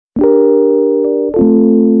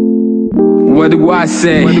What do I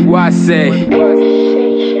say? What do I say?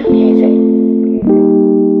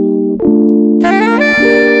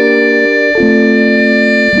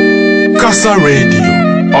 Casa Radio,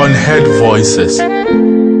 Unheard Voices. Na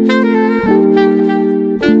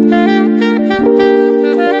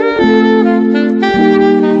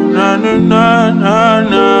na na na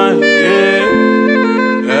na, yeah,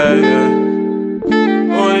 yeah, yeah.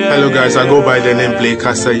 Oh yeah. Hello guys, I go by the name Blake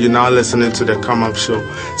Casa. You're now listening to the Come Up Show.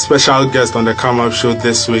 Special guest on the Come Up Show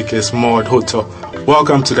this week is Maud Hoto.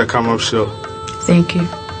 Welcome to the Come Up Show. Thank you,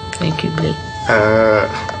 Blake.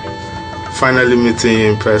 Finally meeting you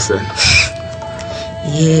in person.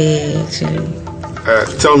 Yeah, actually.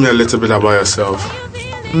 Tell me a little bit about yourself.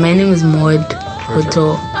 My name is Maud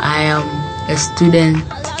Hoto. I am a student,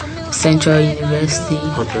 Central University.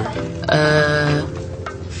 Okay.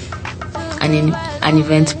 An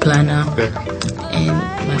event planner, Yeah. and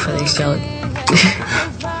my father's child.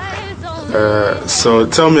 So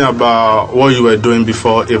tell me about what you were doing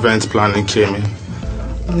before event planning came in.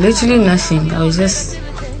 Literally nothing. I was just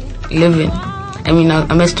living. I mean,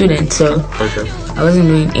 I'm a student, so Okay. I wasn't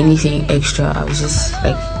doing anything extra. I was just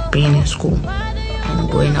like being in school and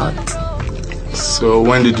going out. So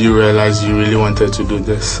when did you realize you really wanted to do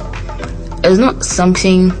this? It's not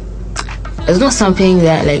something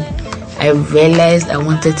that like I realized I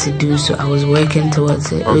wanted to do, so I was working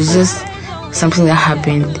towards it. It was just something that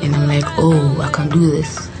happened, and I'm like, oh, I can do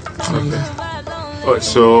this.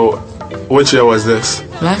 So which year was this?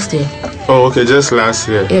 Last year. Oh, okay, just last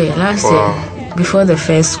year. Yeah, last year. Before the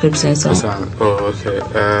first scripts and so. Oh, okay.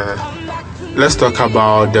 Let's talk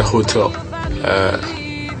about the hotel.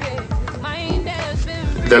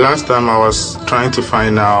 The last time I was trying to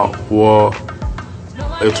find out what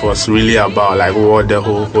it was really about, like what the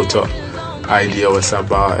whole hotel idea was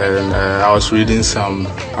about, and I was reading some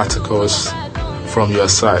articles from your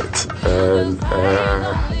site, and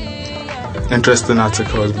interesting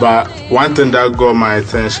articles. But one thing that got my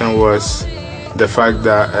attention was the fact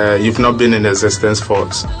that you've not been in existence for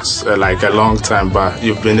like a long time, but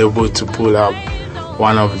you've been able to pull up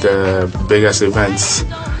one of the biggest events,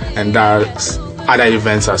 and that's other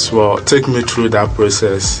events as well. Take me through that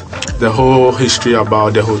process, the whole history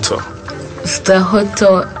about the hotel. The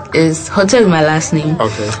hotel is my last name.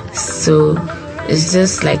 Okay. So it's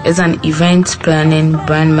just like it's an event planning,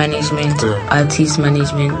 brand management, artist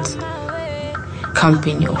management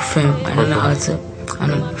company or firm. I don't know how to. I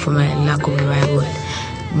don't know, for my lack of a right word.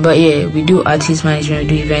 But yeah, we do artist management,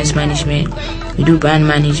 we do events management, we do brand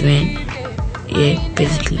management. Yeah,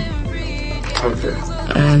 basically. Okay.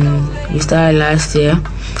 We started last year.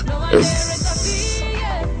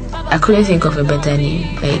 I couldn't think of a better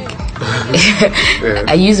name. Like, Yeah.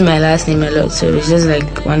 I use my last name a lot, so it's just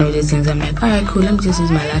like one of those things. I'm like, alright, cool, let me just use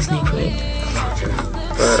my last name for it.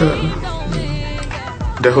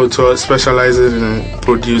 The hotel specializes in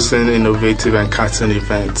producing innovative and cutting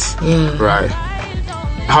events. Yeah. Right.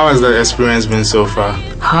 How has the experience been so far?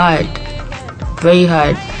 Hard. Very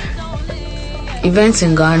hard. Events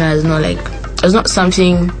in Ghana is not like, it's not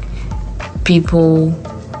something people,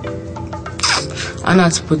 I don't know how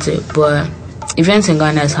to put it, but events in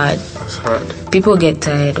Ghana is hard. It's hard. People get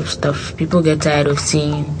tired of stuff. People get tired of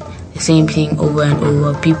seeing the same thing over and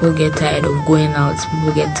over. People get tired of going out.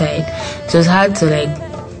 People get tired. So it's hard to like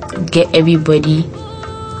get everybody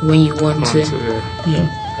when you want to. Yeah.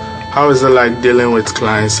 How is it like dealing with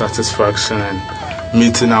client satisfaction and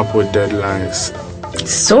meeting up with deadlines?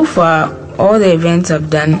 So far, all the events I've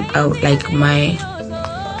done are like my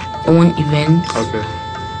own events. Okay.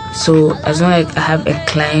 So as long as I have a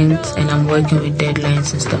client and I'm working with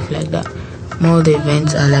deadlines and stuff like that, more of the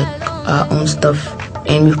events are like our own stuff,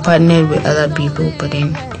 and we've partnered with other people. But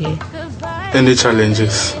then, yeah. Any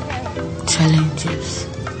challenges?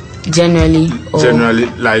 Generally,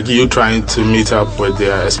 like you trying to meet up with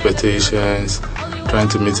their expectations, trying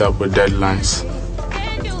to meet up with deadlines.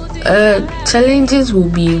 Challenges will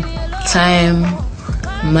be time,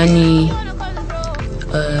 money,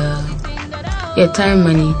 time,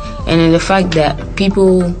 money, and then the fact that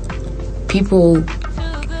people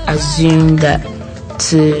assume that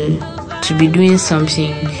to be doing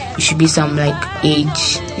something, you should be some like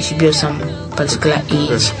age, you should be of some particular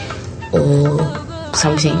age or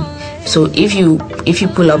something. So if you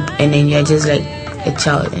pull up and then you're just like a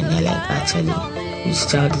child, and they're like, actually, which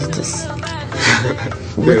child is this?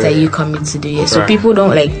 What are you coming to do here? So people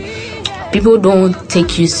don't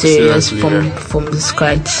take you serious from the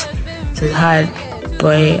scratch. So it's hard,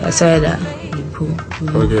 but aside that, cool.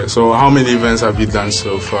 Okay, so how many events have you done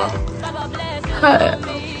so far?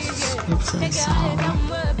 Scripts and sound.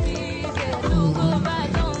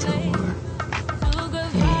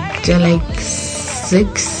 They're like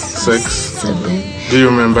 6, 7. Do you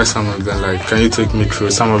remember some of them? Like, can you take me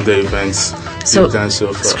through some of the events you've done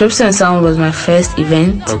so far? Scripts and Sound was my first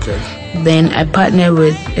event. Okay. Then I partnered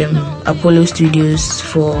with Apollo Studios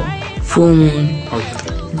for Full Moon. Okay.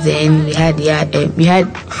 Then we had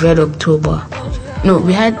Red October. No,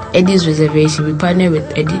 we had Eddie's Reservation. We partnered with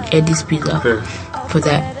Eddie's Pizza for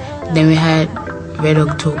that. Then we had Red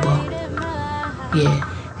October. Yeah.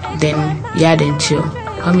 Then Yard and Chill.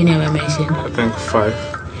 How many have I mentioned? I think 5.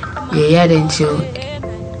 Yeah, Yard and Chill,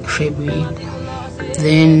 February.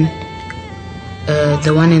 Then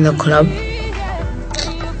the one in the club,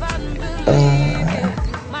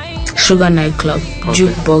 Sugar Nightclub,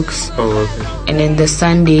 Jukebox. Oh, okay. And then the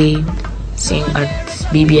Sunday thing at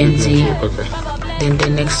BBNZ. Okay. Then the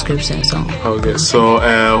next Scripts and Sound. Okay. So,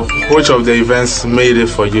 which of the events made it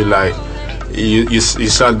for you? Like, you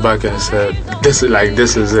sat back and said, this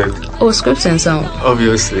is it. Oh, Scripts and Sound.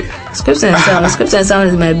 Obviously. Scripts and Sound. Scripts and Sound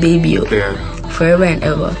is my baby. Yeah. Forever and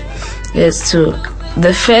ever. Yes, so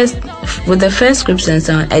with the first Scripts and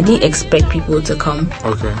Sound, I didn't expect people to come.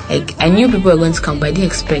 Okay. Like, I knew people were going to come, but I didn't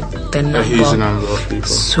expect the number. A huge number of people.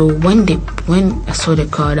 So when I saw the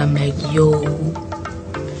crowd, I'm like, yo,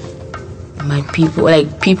 my people,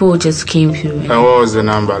 like, people just came through. And what was the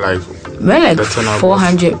number like? We're like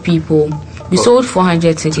 400 people. We sold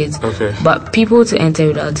 400 tickets, okay. But people to enter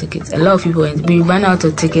without tickets. A lot of people enter. We ran out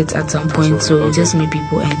of tickets at some point, so we just made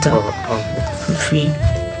people enter for free.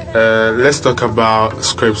 Let's talk about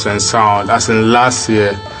Scripts and Sound. As in last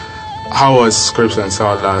year, how was Scripts and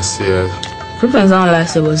Sound last year? Scripts and Sound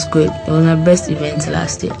last year was good. It was my best event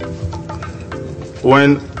last year.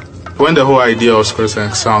 When the whole idea of Scripts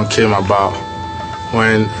and Sound came about,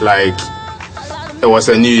 when like it was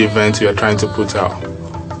a new event you were trying to put out,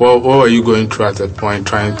 what were you going through at that point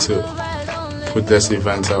trying to put this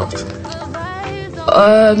event out?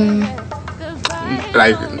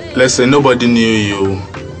 Like, let's say nobody knew you,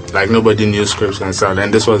 like nobody knew Scripts and Sound,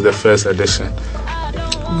 and this was the first edition.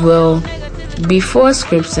 Well, before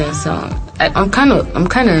Scripts and Sound, I'm kind of a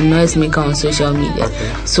noisemaker on social media.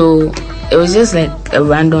 Okay. So it was just like a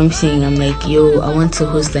random thing. I'm like, yo, I want to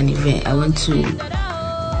host an event. I want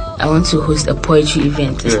to host a poetry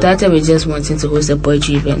event. It started with just wanting to host a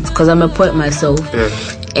poetry event because I'm a poet myself. Yeah.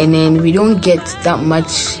 And then we don't get that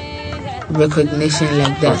much recognition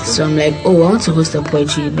like that. Okay. So I'm like, oh, I want to host a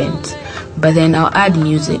poetry event. But then I'll add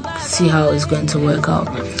music, see how it's going to work out.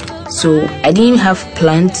 So I didn't have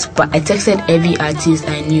plans, but I texted every artist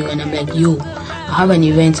I knew and I'm like, yo, I have an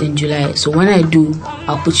event in July. So when I do,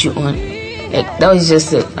 I'll put you on. Like, that was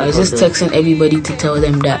just it. I was just texting everybody to tell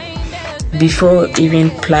them that before even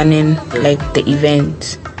planning like the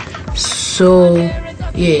event. So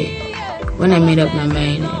yeah, when I made up my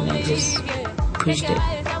mind and I just pushed it.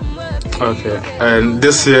 Okay. And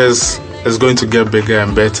this year's is going to get bigger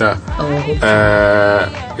and better. Oh,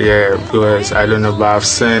 yeah, because I don't know, but I've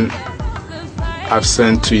sent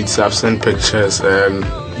tweets, I've sent pictures, and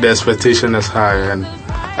the expectation is high, and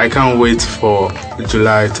I can't wait for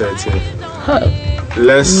July 30th.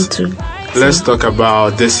 Let's talk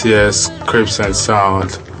about this year's Scripts and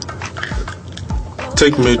Sound.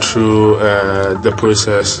 Take me through the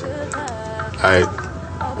process, like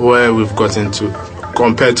where we've gotten to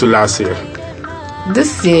compared to last year.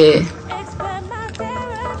 This year,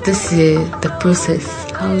 the process.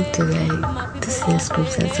 How did this year's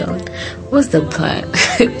Scripts and Sound? What's the plan?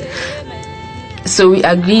 So we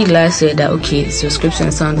agreed last year that so Scripts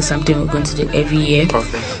and Sound is something we're going to do every year.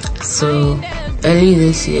 Okay. So early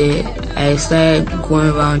this year, I started going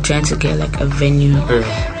around trying to get like a venue.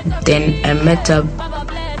 Yeah. Then I met up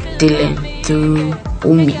Dylan through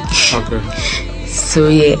Omi. Okay. So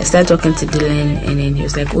yeah, I started talking to Dylan, and then he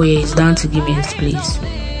was like, "Oh yeah, he's down to give me his place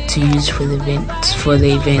to use for the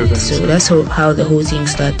event." So that's how the whole thing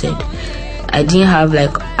started. I didn't have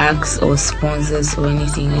like acts or sponsors or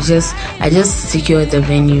anything. I just secured the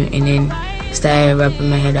venue and then started wrapping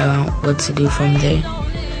my head around what to do from there.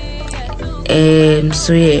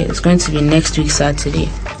 So yeah, it's going to be next week Saturday.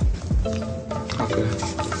 Okay.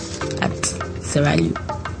 At Serralu.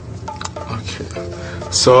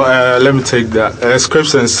 Okay. So let me take that.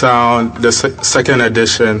 Scripts and Sound, the second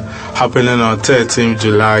edition, happening on 13th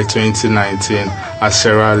July 2019 at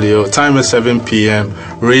Sierra Leone. Time is 7 p.m.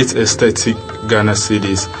 Rate is 30 Ghana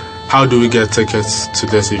cedis. How do we get tickets to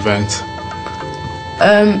this event?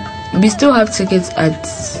 We still have tickets at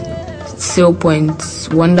sale points,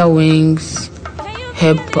 Wonder Wings,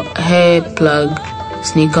 Hair Plug,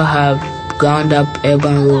 Sneaker Hub, Ground Up,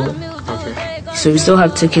 Urban Roll. Okay. So we still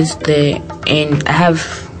have tickets there, and I have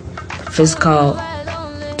physical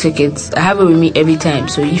tickets. I have it with me every time.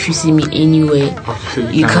 So if you see me anywhere,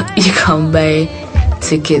 you can buy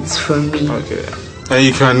tickets from me. Okay. And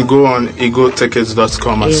you can go on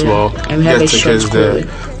egotickets.com as well. And we have get a tickets there.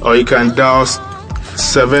 Or you can dial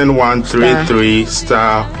 7133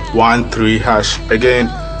 star 13 hash. Again,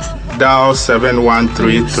 dial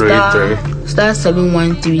 71333 star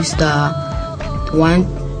 713 star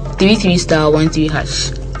 133 star 13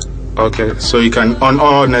 hash. Okay, so you can on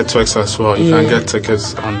all networks as well. You can get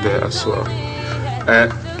tickets on there as well.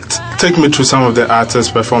 Take me through some of the artists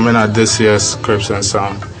performing at this year's Crips and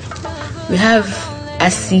Sound. We have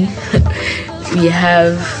Asi, we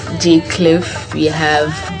have J Cliff, we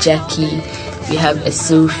have Jackie, we have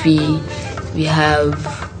Sophie, we have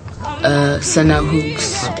Sana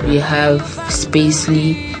Hooks, we have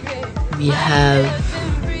Spacely, we have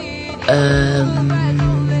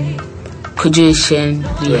Kujushin,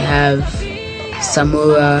 we have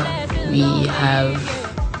Samura, we have,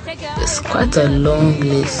 it's quite a long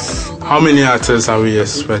list. How many artists are we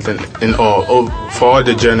expecting in all for all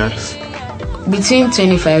the genres? Between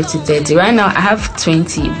 25 to 30. Right now I have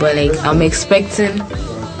 20, but like I'm expecting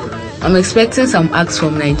some acts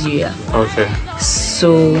from Nigeria. Okay.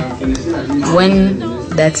 So when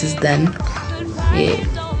that is done,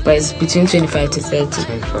 but it's between 25 to 30.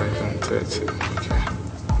 25 and 30. Okay.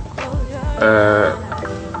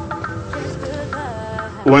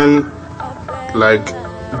 When, like,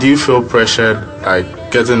 do you feel pressured, like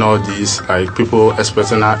getting all these, like people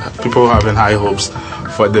having high hopes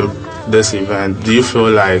for this event? Do you feel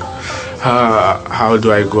like, how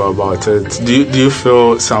do I go about it? Do you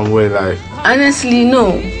feel some way like? Honestly,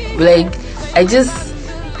 no. Like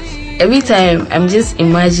every time I'm just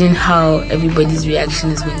imagining how everybody's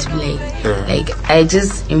reaction is going to be like. Yeah. Like I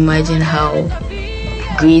just imagine how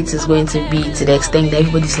great it's going to be to the extent that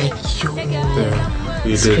everybody's like, yo. Yeah.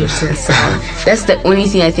 You did. That's the only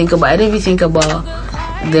thing I think about. I don't even think about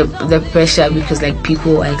the pressure because like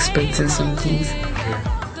people are expecting some things.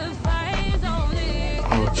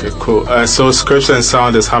 Okay, cool. So Crips and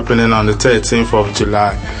Sound is happening on the 13th of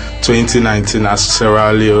July 2019 at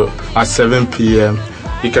Sierra Leone at 7 p.m.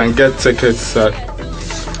 You can get tickets at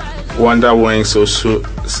Wonder Wings, Osu,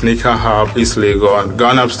 Sneaker Hub, East Legon,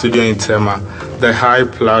 Gun Up Studio in Tema, The High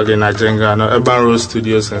Plug in Ajenga, and Urban Road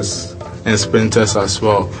Studios and Sprinters as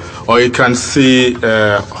well. Or you can see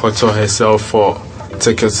Hoto herself for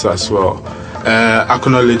tickets as well.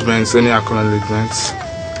 Acknowledgements, any acknowledgements?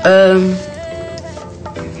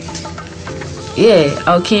 Yeah,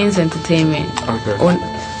 Alkins Entertainment. Okay.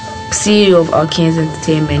 CEO of Alkins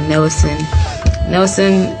Entertainment, Nelson.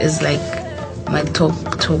 Nelson is like my top.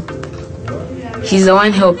 He's the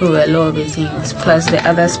one helping with a lot of the things, plus the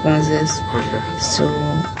other sponsors. Okay. So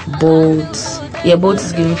Bolt. Yeah, Bolt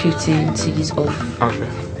is giving 15 CDs off. Okay.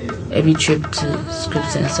 Every trip to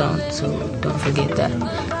Crips and Sound, so don't forget that.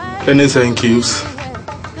 Any thank yous?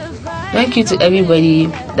 Thank you to everybody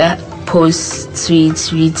that posts,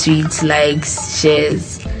 tweets, retweets, likes,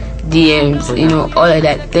 shares, DMs, all of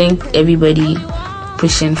that. Thank everybody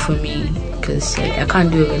pushing for me because I can't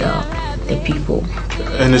do it without the people.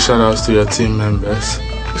 Any shout outs to your team members?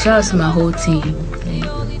 Shout outs to my whole team.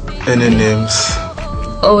 Any names?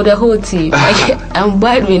 Oh, the whole team. I'm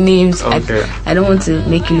bad with names. Okay. I don't want to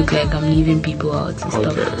make it look like I'm leaving people out and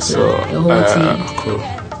stuff. Okay, so the whole team. Cool.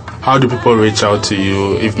 How do people reach out to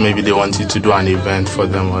you if maybe they want you to do an event for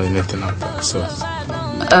them or anything like that? So,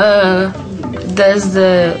 there's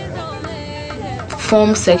the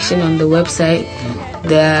form section on the website.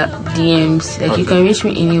 There are DMs. Like you can reach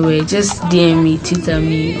me anywhere. Just DM me, Twitter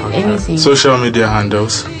me, anything. Social media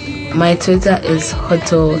handles. My Twitter is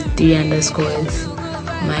hoto3_.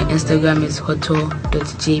 My Instagram is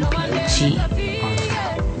hoto.jpg.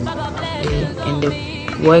 And the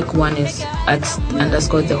work one is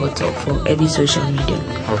 @_the hoto for every social media.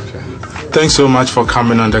 Okay. Thanks so much for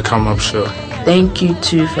coming on the Come Up Show. Thank you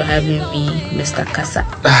too for having me, Mr. Kasa.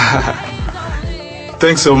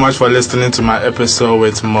 Thanks so much for listening to my episode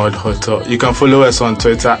with Mod Hoto. You can follow us on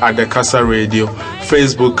Twitter at The Kasa Radio,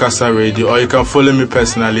 Facebook Kasa Radio, or you can follow me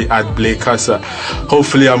personally at Blake Kasa.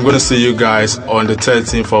 Hopefully, I'm going to see you guys on the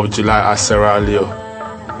 13th of July at Sierra Leone.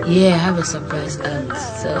 Yeah, I have a surprise act,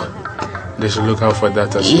 so they should look out for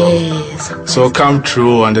that as well. Yes. So come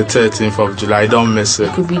through on the 13th of July. Don't miss it.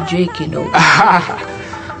 It could be Drake,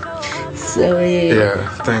 So yeah,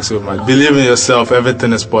 thanks so much. Believe in yourself.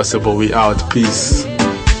 Everything is possible. We out. Peace.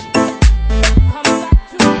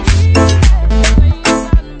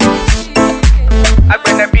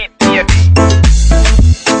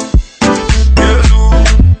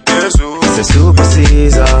 It's a super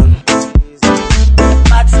season.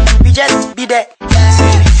 But we just be there.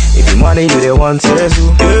 If you money, you they want to.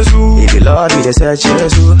 they say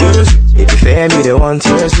Jesu. If you fame, you they want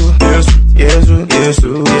Jesu. Jesu.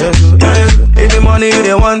 If the money, you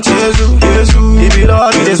they want Jesu. If you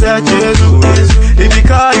love, you they say Jesu. If you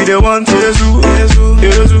car, you they want Jesu.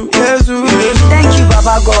 Thank you,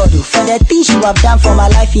 Baba God, for the things you have done for my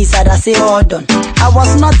life inside. I say all done. I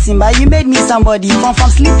was nothing, but you made me somebody. From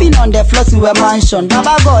sleeping on the floor to a mansion.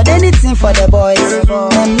 Baba God, anything for the boys.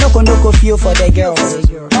 No feel for the girls.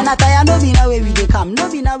 And I tell you, no be now where we they come, no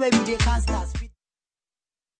be now where we they can't start.